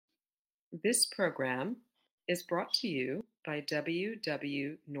This program is brought to you by W.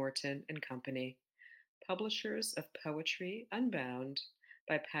 W. Norton and Company, publishers of Poetry Unbound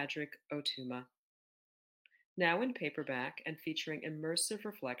by Padraig Ó Tuama. Now in paperback and featuring immersive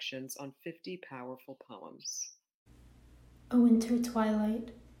reflections on 50 powerful poems. A Winter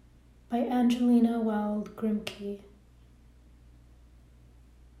Twilight by Angelina Wild Grimke.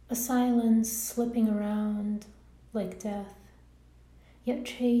 A silence slipping around like death, yet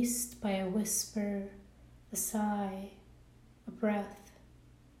chased by a whisper, a sigh, a breath.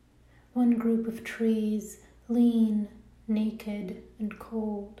 One group of trees, lean, naked, and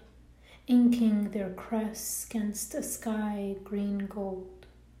cold, inking their crests against a sky green gold.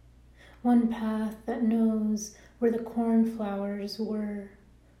 One path that knows where the cornflowers were,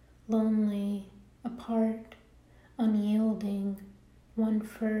 lonely, apart, unyielding, one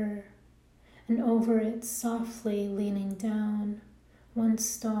fir, and over it softly leaning down, one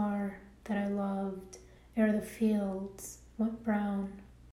star that I loved ere the fields went brown.